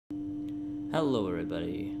Hello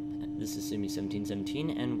everybody, this is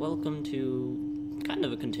Sumi1717 and welcome to kind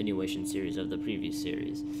of a continuation series of the previous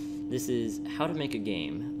series. This is How to Make a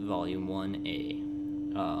Game, Volume 1a.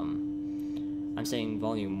 I'm saying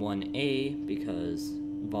Volume 1a because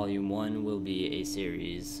Volume 1 will be a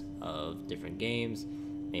series of different games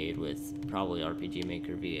made with probably RPG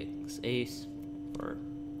Maker V1a, or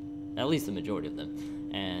at least the majority of them,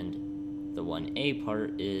 and the 1a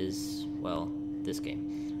part is, well, this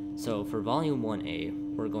game. So for Volume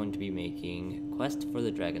 1a, we're going to be making Quest for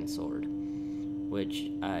the Dragon Sword,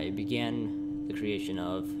 which I began the creation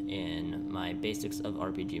of in my Basics of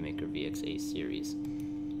RPG Maker V1a series,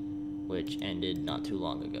 which ended not too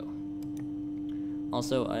long ago.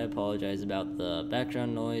 Also, I apologize about the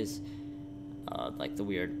background noise, like the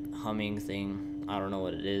weird humming thing. I don't know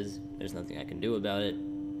what it is. There's nothing I can do about it.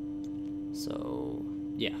 So,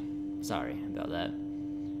 yeah, sorry about that.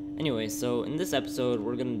 Anyway, so in this episode,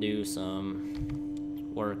 we're gonna do some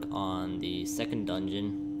work on the second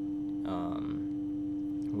dungeon,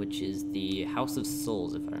 which is the House of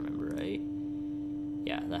Souls, if I remember right.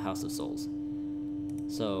 Yeah, the House of Souls.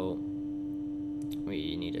 So,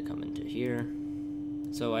 we need to come into here.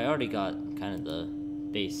 So I already got kind of the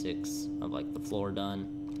basics of like the floor done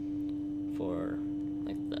for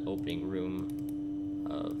like the opening room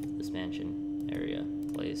of this mansion area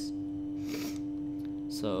place.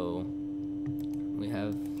 So we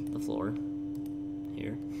have the floor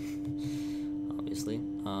here, obviously.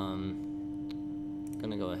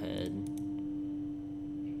 Gonna go ahead,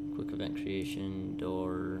 quick event creation,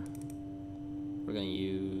 door. We're gonna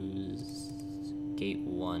use gate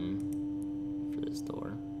 1 for this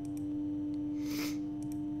door.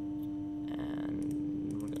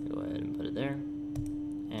 And we're gonna go ahead and put it there.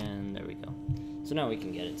 And there we go. So now we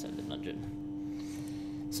can get inside the dungeon.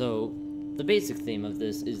 So the basic theme of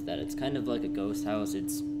this is that it's kind of like a ghost house.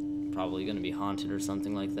 It's probably going to be haunted or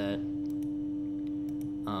something like that.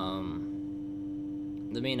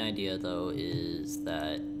 The main idea, though, is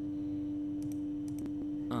that,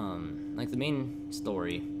 like, the main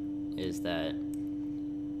story is that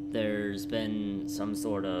there's been some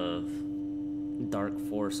sort of dark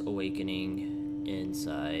force awakening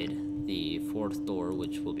inside the fourth door,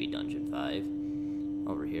 which will be Dungeon 5,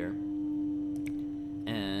 over here.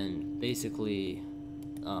 And basically,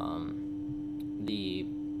 the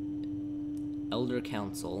Elder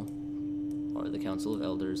Council, or the Council of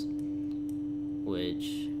Elders,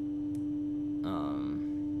 which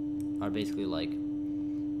are basically like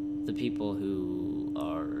the people who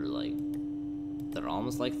are like, they're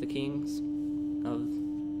almost like the kings of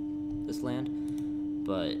this land,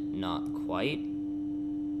 but not quite.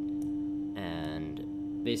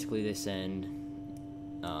 And basically they send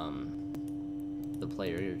the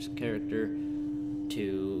player's character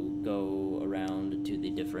to go around to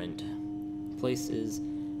the different places,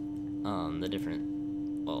 the different,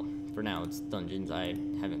 well, for now it's dungeons. I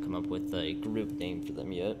haven't come up with a group name for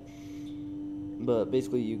them yet, but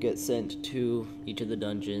basically you get sent to each of the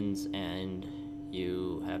dungeons and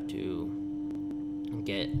you have to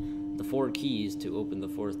get the 4 keys to open the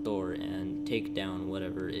 4th door and take down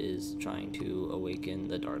whatever is trying to awaken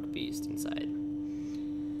the dark beast inside.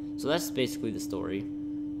 So that's basically the story.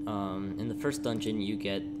 In the first dungeon, you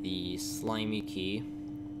get the slimy key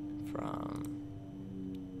from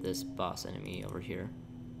this boss enemy over here,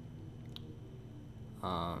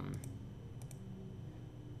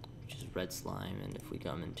 which is red slime. And if we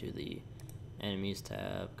come into the enemies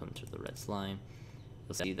tab, come to the red slime,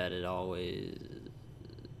 you'll see that it always...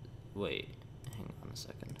 Wait, hang on a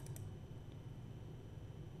second.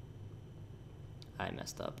 I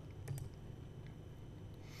messed up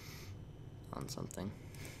on something.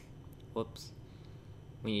 Whoops.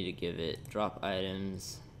 We need to give it drop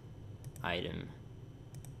items, item,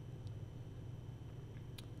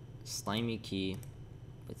 slimy key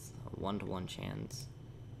with a 1-to-1 chance.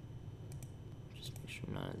 Just make sure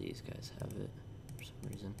none of these guys have it for some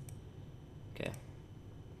reason. Okay.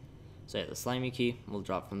 So yeah, the slimy key will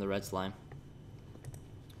drop from the red slime,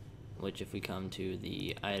 which if we come to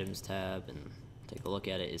the items tab and take a look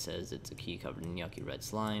at it, it says it's a key covered in yucky red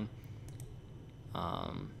slime.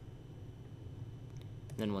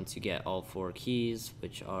 Then once you get all 4 keys,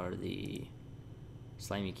 which are the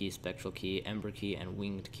slimy key, spectral key, ember key, and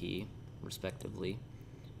winged key, respectively,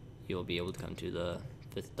 you'll be able to come to the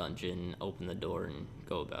 5th dungeon, open the door, and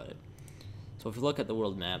go about it. So if you look at the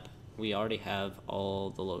world map, we already have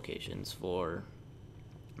all the locations for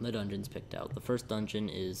the dungeons picked out. The first dungeon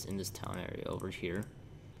is in this town area over here.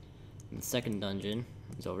 And the second dungeon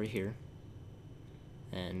is over here.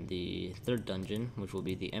 And the third dungeon, which will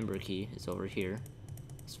be the Ember Key, is over here.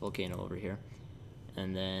 This volcano over here.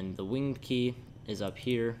 And then the winged key is up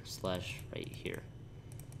here / right here.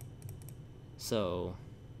 So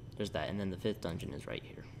there's that, and then the 5th dungeon is right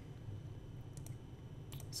here.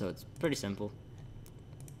 So it's pretty simple.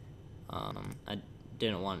 I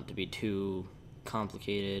didn't want it to be too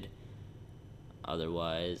complicated,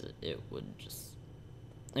 otherwise it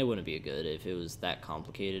wouldn't be good if it was that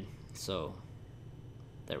complicated. So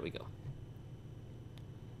there we go.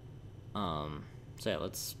 So yeah,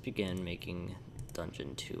 let's begin making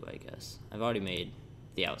dungeon 2, I guess. I've already made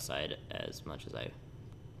the outside as much as I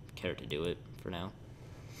care to do it for now,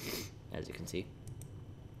 as you can see.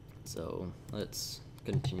 So let's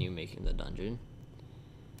continue making the dungeon.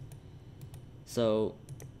 So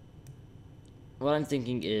what I'm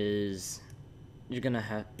thinking is you're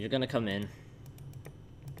gonna come in,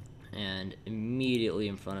 and immediately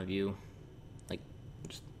in front of you, like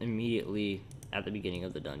just immediately at the beginning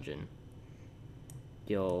of the dungeon,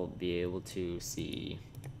 you'll be able to see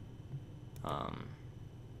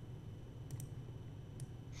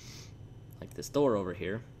like this door over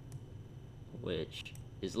here, which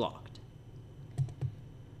is locked.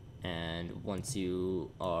 And once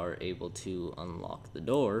you are able to unlock the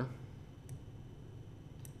door,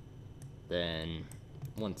 then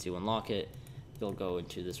once you unlock it, you'll go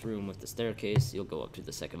into this room with the staircase, you'll go up to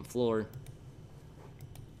the 2nd floor,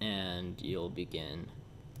 and you'll begin,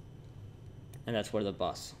 and that's where the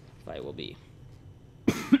boss fight will be.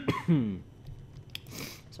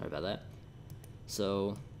 Sorry about that.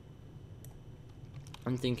 So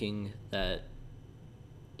I'm thinking that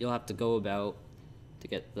you'll have to go about to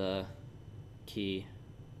get the key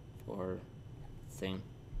for thing.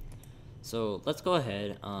 So let's go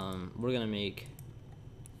ahead. We're gonna make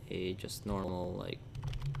a just normal, like,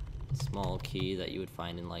 small key that you would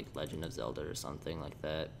find in like Legend of Zelda or something like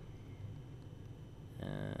that.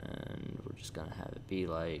 And we're just gonna have it be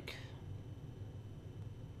like,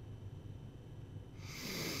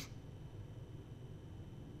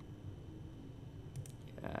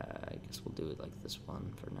 I guess we'll do it like this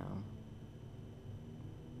one for now.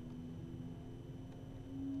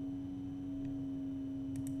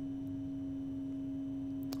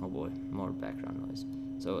 Oh boy, more background noise.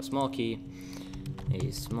 So a small key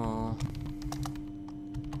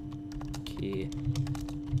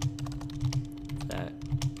that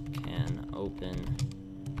can open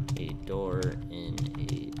a door in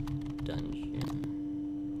a dungeon.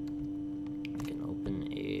 It can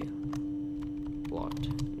open a locked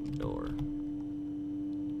door.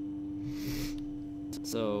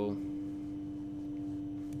 So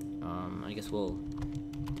I guess we'll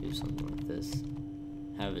do something like this.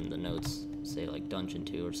 Have in the notes say like dungeon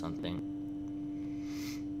 2 or something,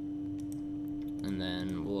 and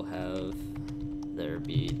then we'll have there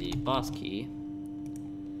be the boss key,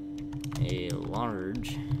 a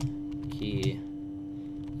large key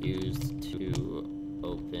used to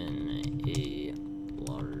open a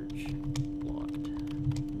large locked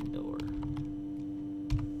door,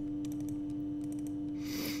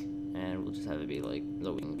 and we'll just have it be like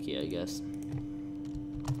the wing key, I guess.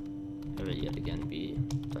 Have it yet again be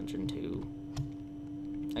dungeon 2.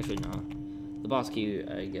 Actually, no. The boss key,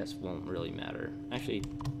 I guess, won't really matter. Actually,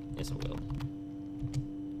 yes, it will.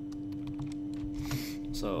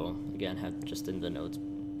 So, again, have just in the notes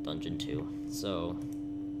dungeon 2. So,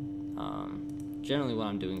 generally when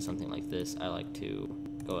I'm doing something like this, I like to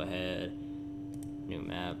go ahead, new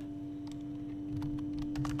map,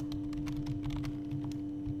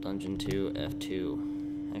 dungeon 2,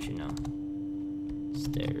 F2. Actually, no.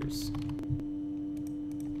 Stairs.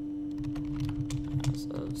 House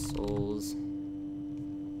of Souls.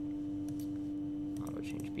 Auto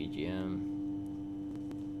change BGM.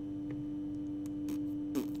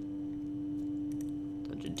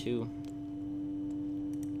 Dungeon 2.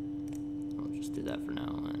 I'll just do that for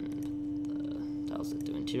now, and the tiles that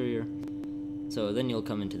do interior. So then you'll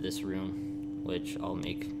come into this room, which I'll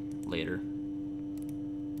make later.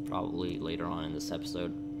 Probably later on in this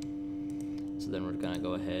episode. So then we're gonna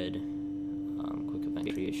go ahead, quick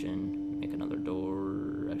event creation, make another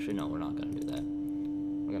door. Actually, no, we're not gonna do that.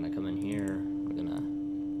 We're gonna come in here, we're gonna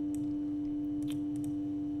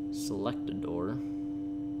select a door,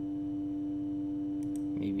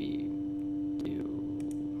 maybe do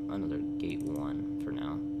another gate 1 for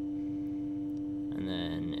now, and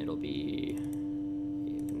then it'll be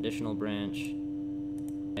a conditional branch,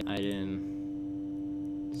 item,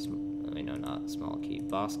 no, not small key,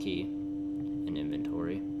 boss key, and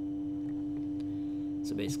inventory.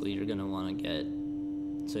 So basically you're gonna want to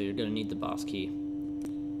you're gonna need the boss key,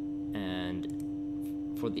 and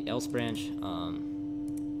for the else branch,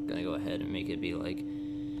 I'm gonna go ahead and make it be like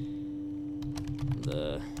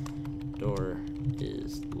the door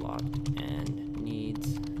is locked and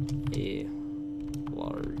needs a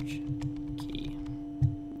large key.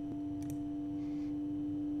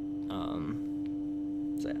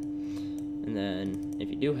 So yeah. And then if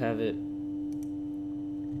you do have it,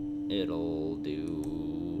 it'll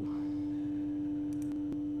do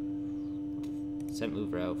set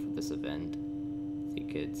move route for this event. I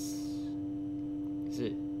think it's, is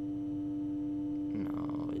it,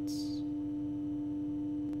 no, it's,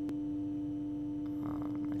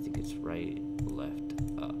 I think it's right, left,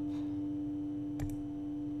 up,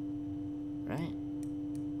 right?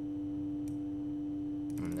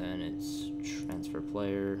 And then it's transfer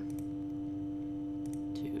player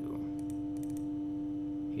to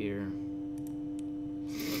here.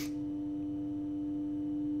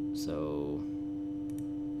 So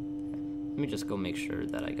let me just go make sure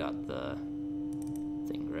that I got the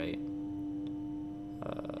thing right.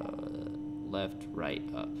 Left, right,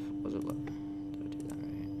 up. Was it left? Did I do that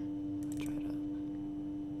right? Let's try it up.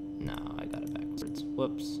 No, I got it backwards.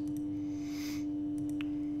 Whoops.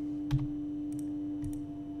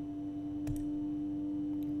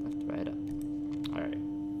 Left, right, up. Alright.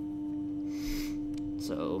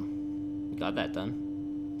 So, we got that done.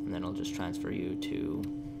 And then I'll just transfer you to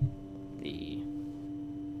the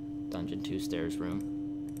Dungeon 2 stairs room,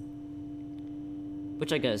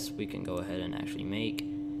 which I guess we can go ahead and actually make.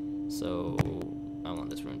 So I want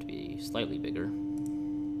this room to be slightly bigger,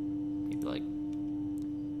 maybe like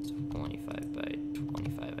 25 by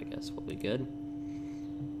 25, I guess will be good.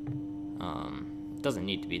 It doesn't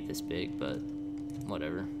need to be this big, but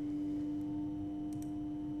whatever.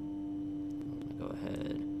 I'm gonna go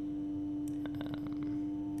ahead,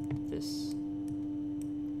 this.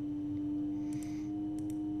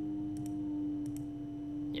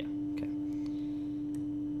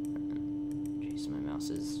 My mouse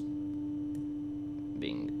is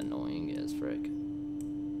being annoying as frick.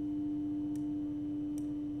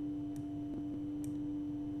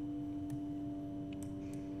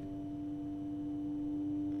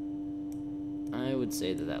 I would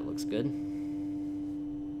say that that looks good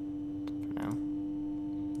for now.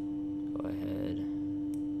 Go ahead,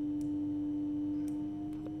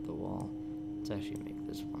 put the wall. Let's actually make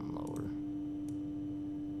this one lower.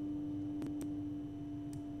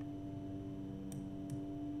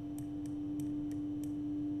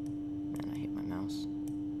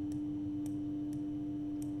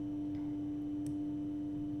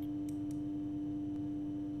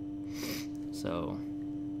 So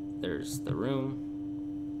there's the room,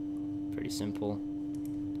 pretty simple.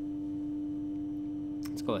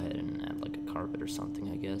 Let's go ahead and add like a carpet or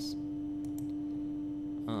something, I guess.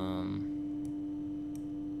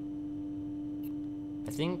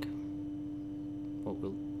 I think what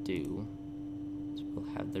we'll do is we'll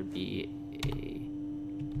have there be a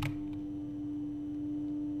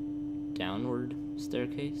downward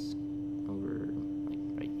staircase over like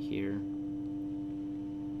right here.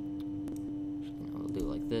 Do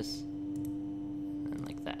like this and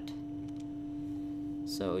like that.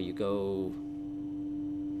 So you go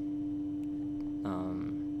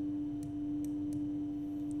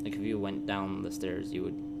like if you went down the stairs, you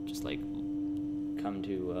would just like come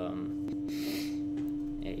to a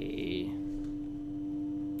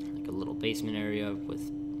little basement area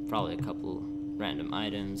with probably a couple random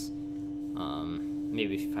items.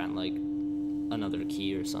 Maybe if you find like another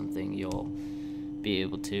key or something, you'll be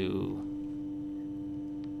able to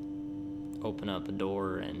open up a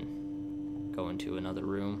door and go into another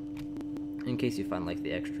room in case you find like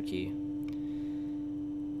the extra key.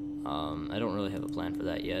 I don't really have a plan for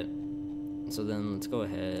that yet, so then let's go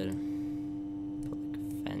ahead, put like a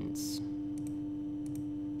fence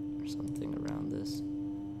or something around this.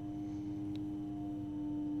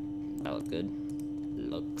 That looks good.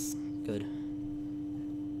 Looks good.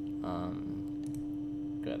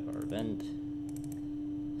 Grab our vent.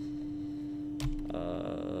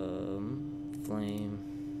 Flame.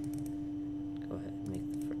 Go ahead and make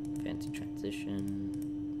the fancy transition.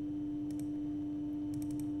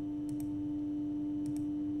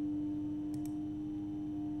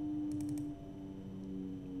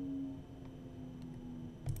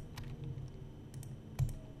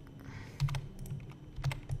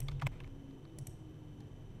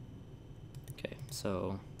 Okay,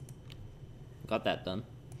 so got that done.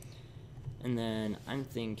 And then I'm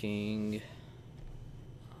thinking,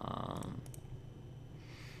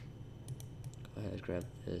 go ahead, grab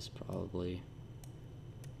this probably.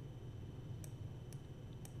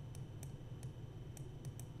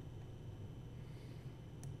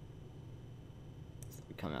 So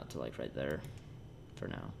we come out to like right there for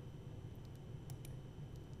now.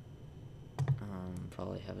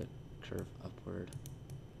 Probably have it curve upward.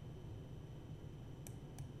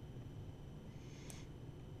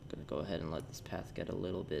 Gonna go ahead and let this path get a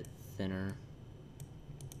little bit thinner.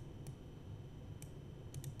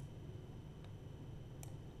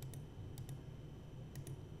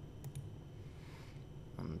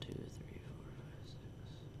 One, two, three, four, five, six.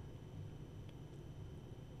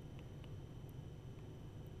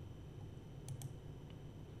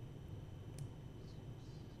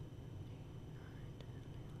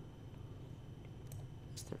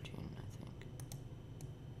 That's 13, I think.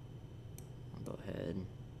 I'll go ahead.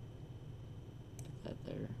 That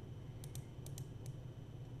there.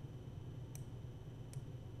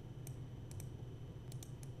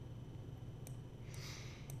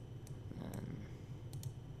 And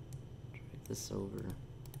drag this over.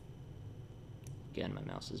 Again, my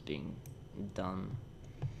mouse is being dumb.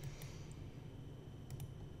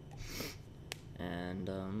 And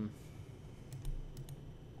we'll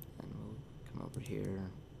come over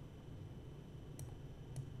here.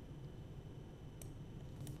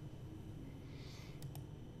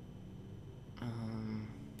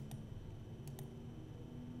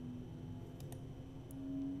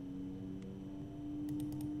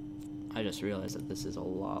 I just realized that this is a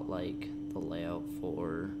lot like the layout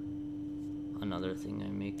for another thing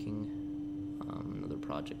I'm making, another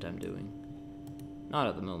project I'm doing. Not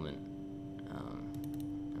at the moment.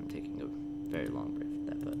 I'm taking a very long break for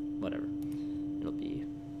that, but whatever.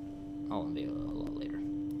 I'll unveil it a lot later.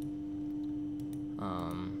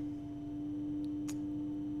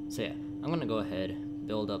 So yeah, I'm gonna go ahead,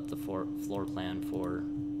 build up the floor plan for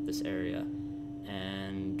this area,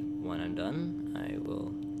 and when I'm done, I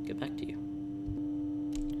will get back to you.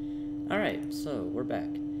 Alright, so we're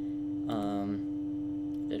back.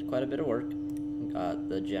 Did quite a bit of work. Got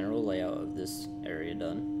the general layout of this area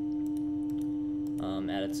done.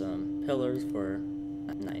 Added some pillars for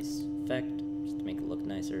a nice effect, just to make it look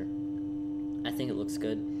nicer. I think it looks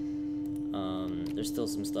good. There's still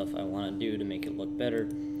some stuff I want to do to make it look better.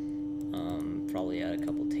 Probably add a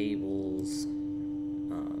couple tables,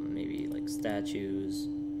 maybe like statues,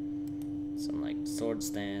 some like sword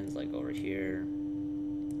stands like over here.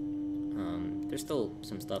 There's still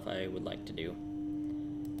some stuff I would like to do.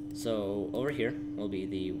 So over here will be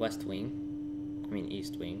the west wing,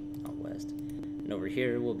 east wing, not west. And over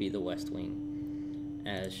here will be the west wing,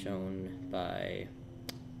 as shown by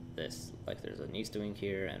this. Like there's an east wing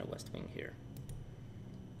here and a west wing here.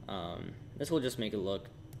 This will just make it look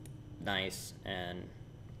nice and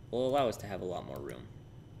will allow us to have a lot more room.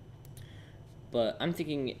 But I'm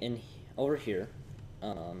thinking over here,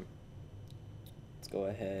 let's go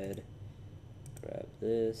ahead, grab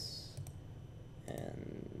this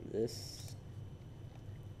and this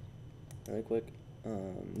really quick.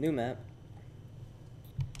 New map,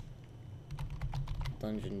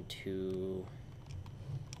 dungeon 2,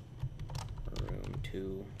 room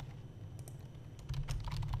 2,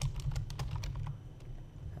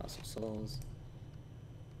 House of Souls.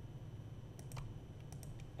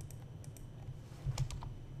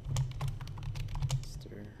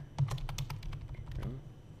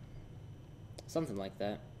 Something like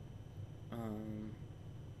that.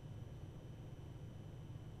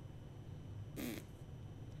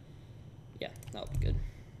 Yeah, that'll be good.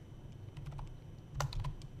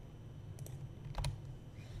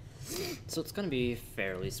 So it's gonna be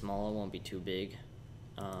fairly small, it won't be too big.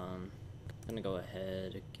 I'm gonna go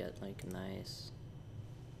ahead and get like a nice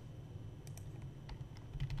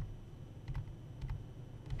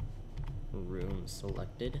room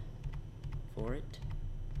selected for it.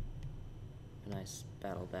 A nice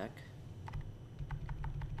battle back.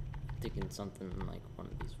 I'm thinking something like one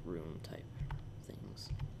of these room type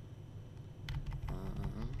things.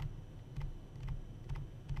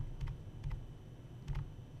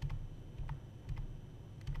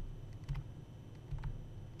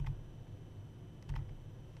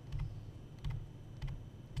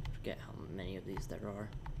 Forget how many of these there are.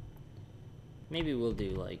 Maybe we'll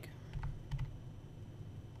do like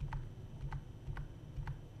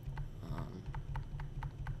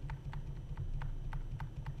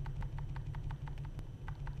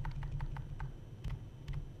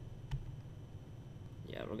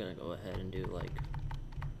we're gonna go ahead and do like,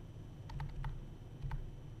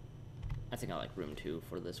 I think I like room 2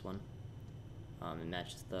 for this one. It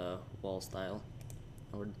matches the wall style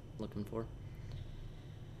that we're looking for.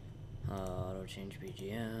 Auto change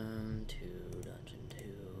BGM to dungeon 2,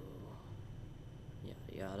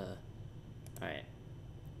 yada yada. Alright,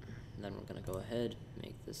 then we're gonna go ahead,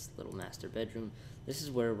 make this little master bedroom. This is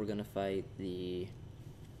where we're gonna fight the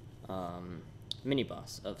mini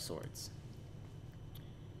boss of sorts.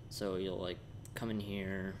 So you'll like come in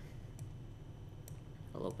here,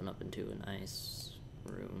 It'll open up into a nice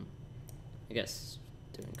room. I guess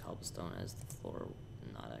doing cobblestone as the floor,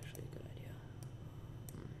 not actually a good idea.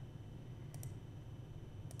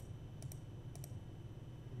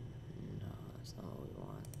 No, that's not what we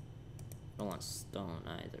want. I don't want stone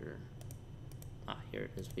either. Ah, here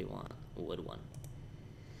it is. We want a wood one.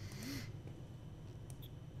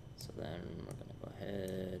 So then we're gonna go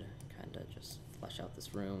ahead, kinda just flesh out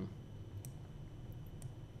this room.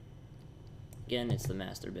 Again, it's the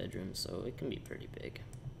master bedroom, so it can be pretty big.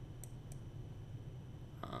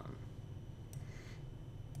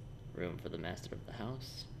 Room for the master of the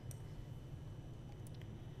house.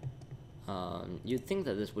 You'd think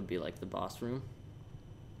that this would be like the boss room,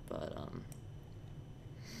 but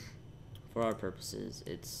for our purposes,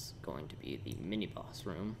 it's going to be the mini boss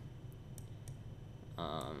room.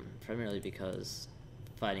 Primarily because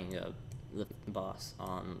fighting the boss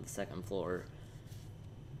on the second floor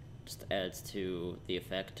just adds to the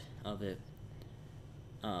effect of it.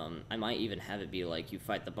 I might even have it be like you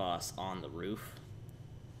fight the boss on the roof.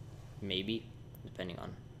 Maybe, depending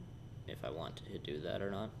on if I want to do that or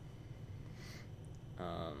not.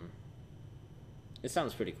 It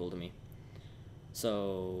sounds pretty cool to me.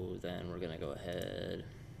 So then we're gonna go ahead.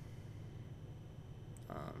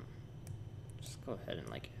 Just go ahead and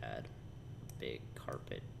like add a big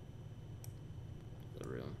carpet to the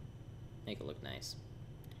room. Make it look nice.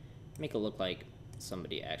 Make it look like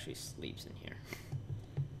somebody actually sleeps in here.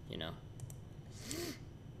 You know?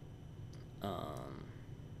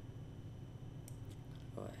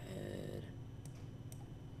 Go ahead.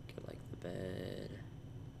 Get like the bed.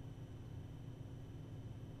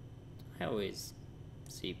 I always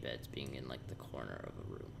see beds being in like the corner of a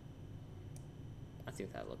room. I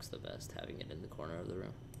think that looks the best, having it in the corner of the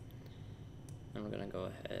room. And we're gonna go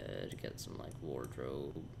ahead and get some like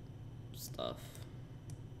wardrobe stuff.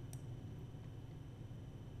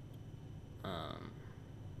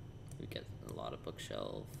 We get a lot of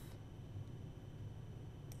bookshelf.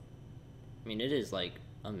 I mean, it is like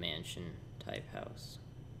a mansion type house,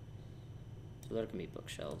 so there can be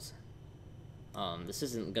bookshelves. This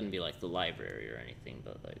isn't gonna be like the library or anything,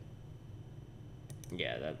 but like,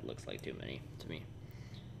 yeah, that looks like too many to me.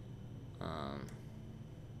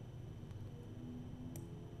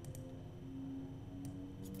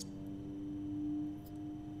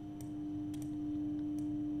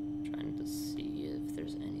 Trying to see if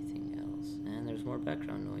there's anything else, and there's more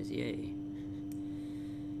background noise. Yay!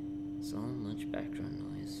 So much background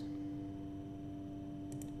noise.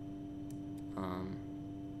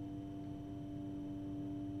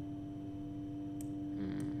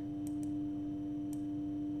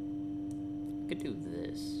 I could do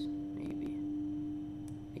this, maybe.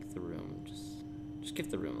 Make the room, just give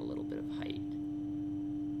the room a little bit of height.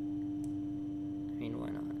 I mean, why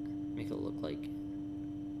not? Make it look like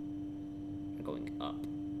you're going up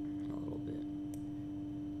a little bit.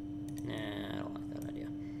 Nah, I don't like that idea.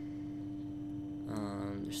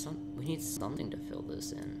 We need something to fill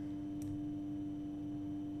this in.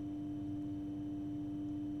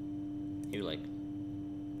 Maybe like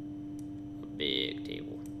a big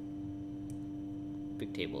table.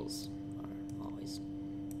 Big tables are always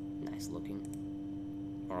nice looking.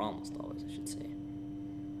 Or almost always, I should say.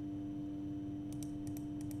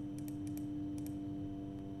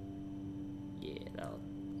 Yeah,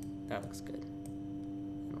 that looks good.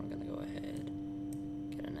 And we're gonna go ahead,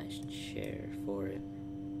 get a nice chair for it.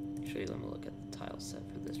 Actually, let me look at the tile set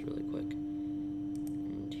for this really quick.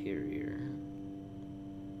 Interior.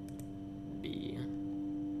 B.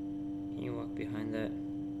 Can you walk behind that?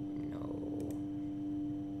 No.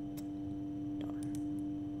 Darn.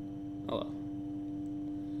 Oh well.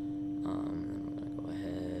 Then we're gonna go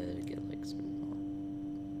ahead and get like some more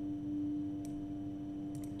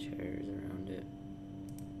chairs around it.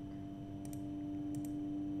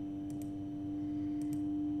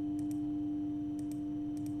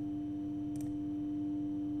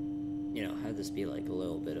 You know, have this be like a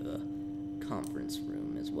little bit of a conference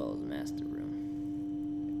room as well as a master room.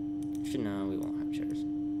 Actually, no, we won't have chairs.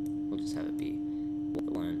 We'll just have it be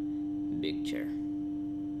one big chair.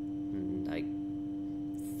 And I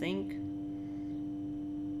think...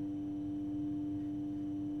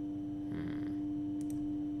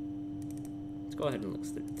 Let's go ahead and look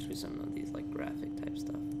through some of these like graphic type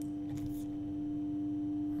stuff.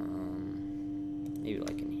 Maybe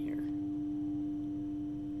like in here.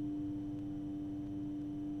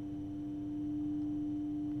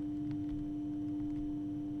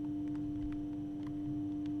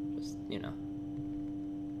 You know,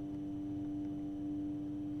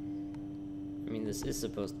 I mean, this is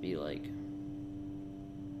supposed to be like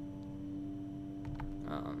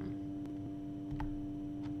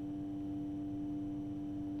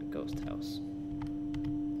ghost house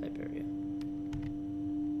type area.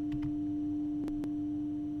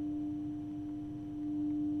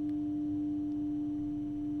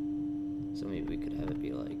 So maybe we could have it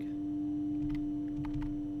be like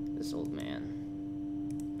this old man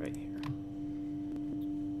right here.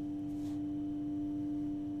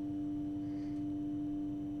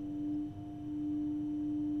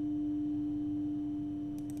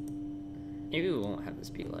 Maybe we won't have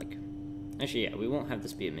this be like... Actually, yeah, we won't have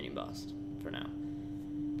this be a mini-boss for now.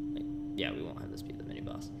 Like, yeah, we won't have this be the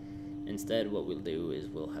mini-boss. Instead, what we'll do is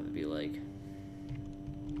we'll have it be like...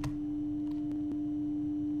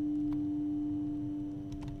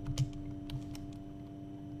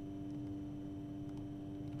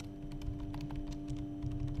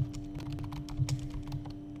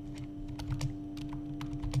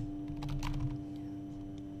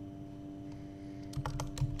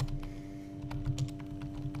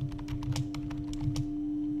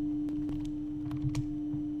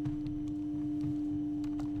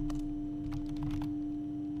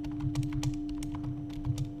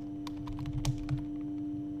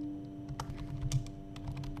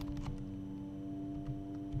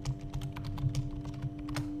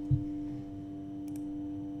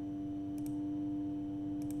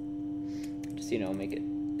 you know, make it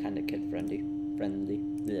kind of kid-friendly.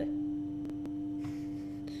 Blech.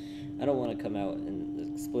 I don't want to come out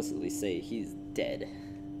and explicitly say he's dead.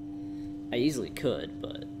 I easily could,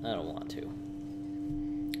 but I don't want to.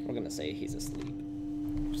 We're gonna say he's asleep.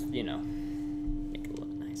 Just, you know, make it look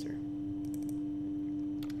nicer.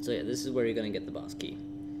 So yeah, this is where you're gonna get the boss key.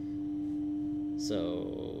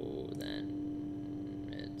 So then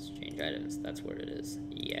it's change items. That's where it is.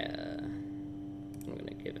 Yeah. I'm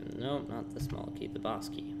gonna give him, no, not the small key, the boss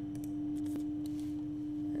key.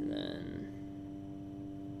 And then,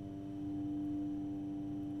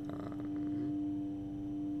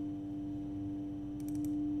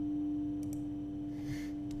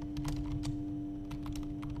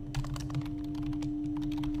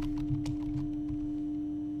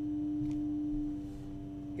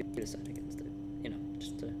 decide against it, you know,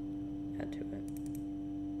 just to add to it.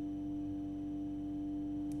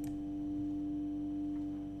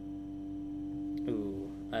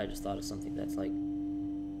 Ooh, I just thought of something that's like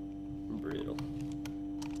brutal.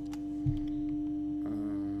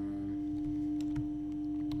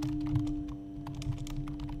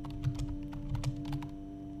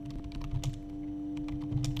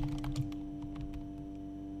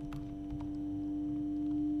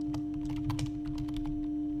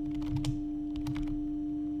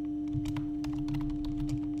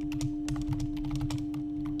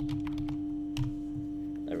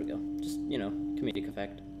 There we go. Just, you know, comedic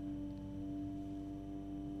effect.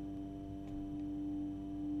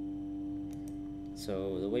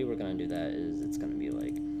 So the way we're gonna do that is it's gonna be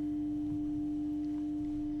like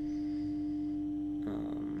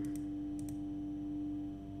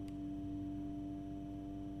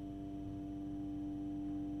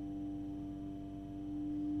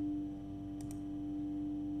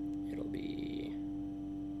it'll be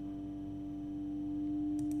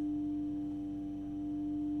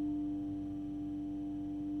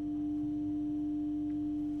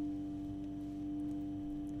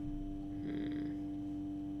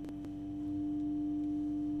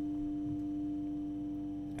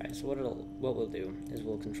so what we'll do is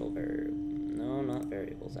we'll control not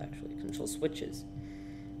variables actually, control switches.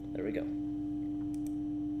 There we go.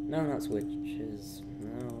 No, not switches.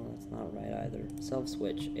 No, that's not right either. Self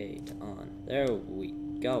switch A to on. There we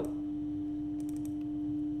go.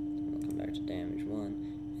 We'll come back to damage 1.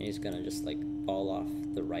 And he's gonna just like fall off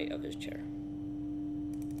the right of his chair.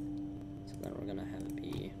 So then we're gonna have it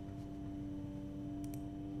be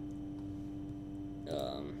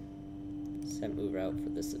set mover out for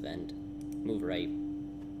this event, move right,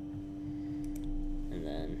 and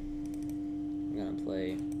then I'm gonna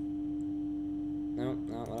play, no,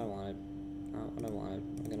 not what I wanted,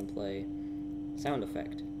 I'm gonna play sound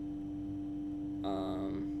effect.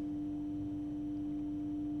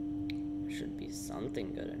 There should be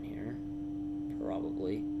something good in here,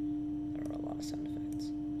 probably. There are a lot of sound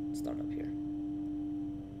effects. Let's start up here.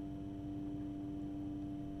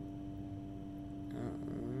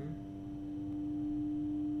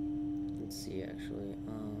 Let's see, actually,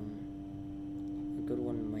 a good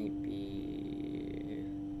one might be,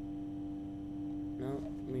 no,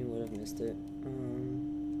 we would have missed it,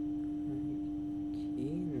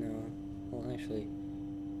 key, no, well, actually,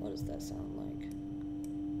 what does that sound like?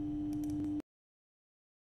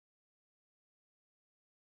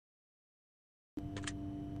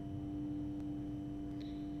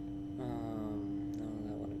 No,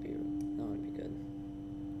 that wouldn't be good.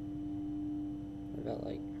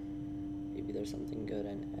 like, maybe there's something good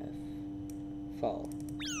in F. Fall.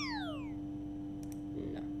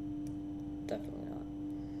 No. Definitely not.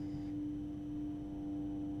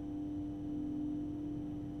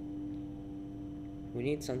 We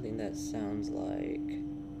need something that sounds like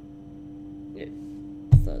it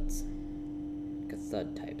thuds. Like a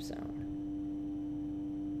thud type sound.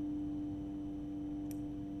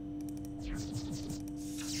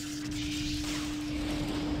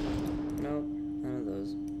 Nope, none of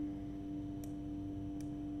those.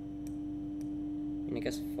 I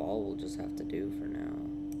guess fall will just have to do for now.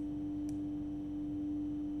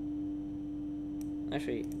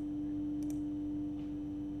 Actually,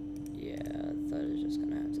 yeah, thud is just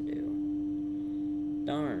gonna have to do.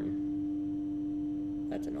 Darn.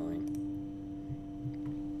 That's annoying.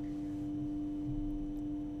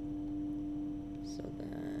 So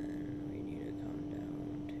then we need to come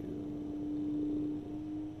down to...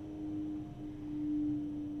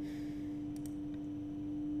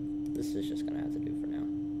 This is just gonna have to do for now.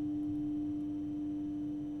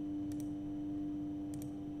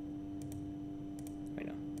 Wait,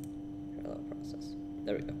 no. Parallel process.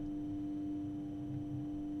 There we go.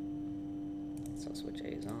 So switch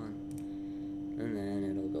A is on. And then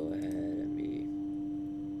it'll go ahead and be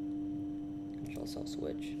control self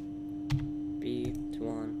switch. B to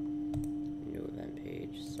on. New event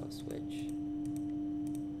page, self switch.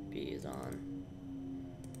 B is on.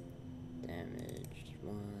 Damaged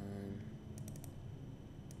 1.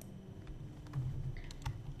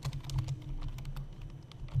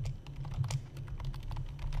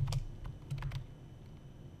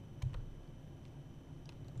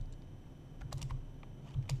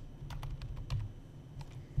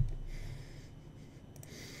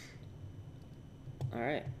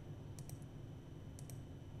 Alright.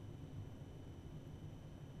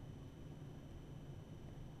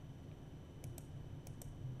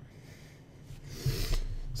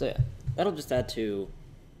 So yeah, that'll just add to,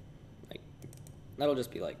 like, that'll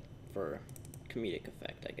just be like for comedic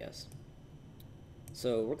effect, I guess.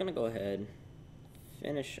 So we're gonna go ahead,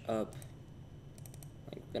 finish up,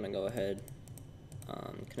 like, we're gonna go ahead,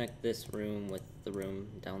 connect this room with the room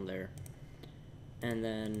down there, and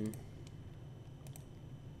then,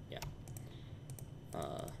 yeah,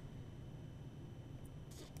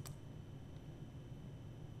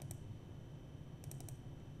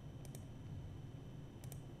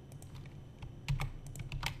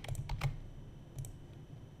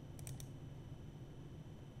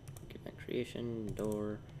 event creation,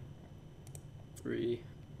 door 3.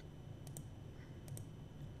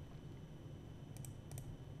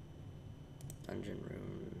 Dungeon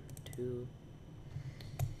room 2.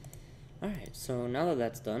 Alright, so now that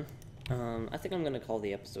that's done, I think I'm going to call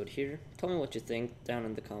the episode here. Tell me what you think down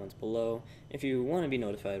in the comments below. If you want to be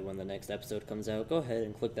notified when the next episode comes out, go ahead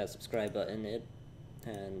and click that subscribe button.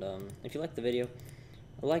 And if you like the video,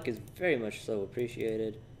 a like is very much so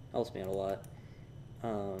appreciated. Helps me out a lot.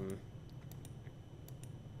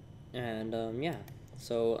 Yeah,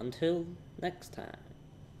 so until next time.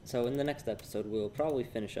 So in the next episode, we'll probably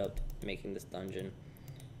finish up making this dungeon.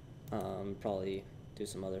 Probably do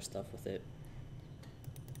some other stuff with it.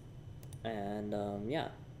 And yeah,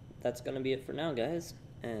 that's gonna be it for now, guys.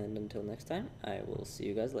 And until next time, I will see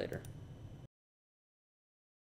you guys later.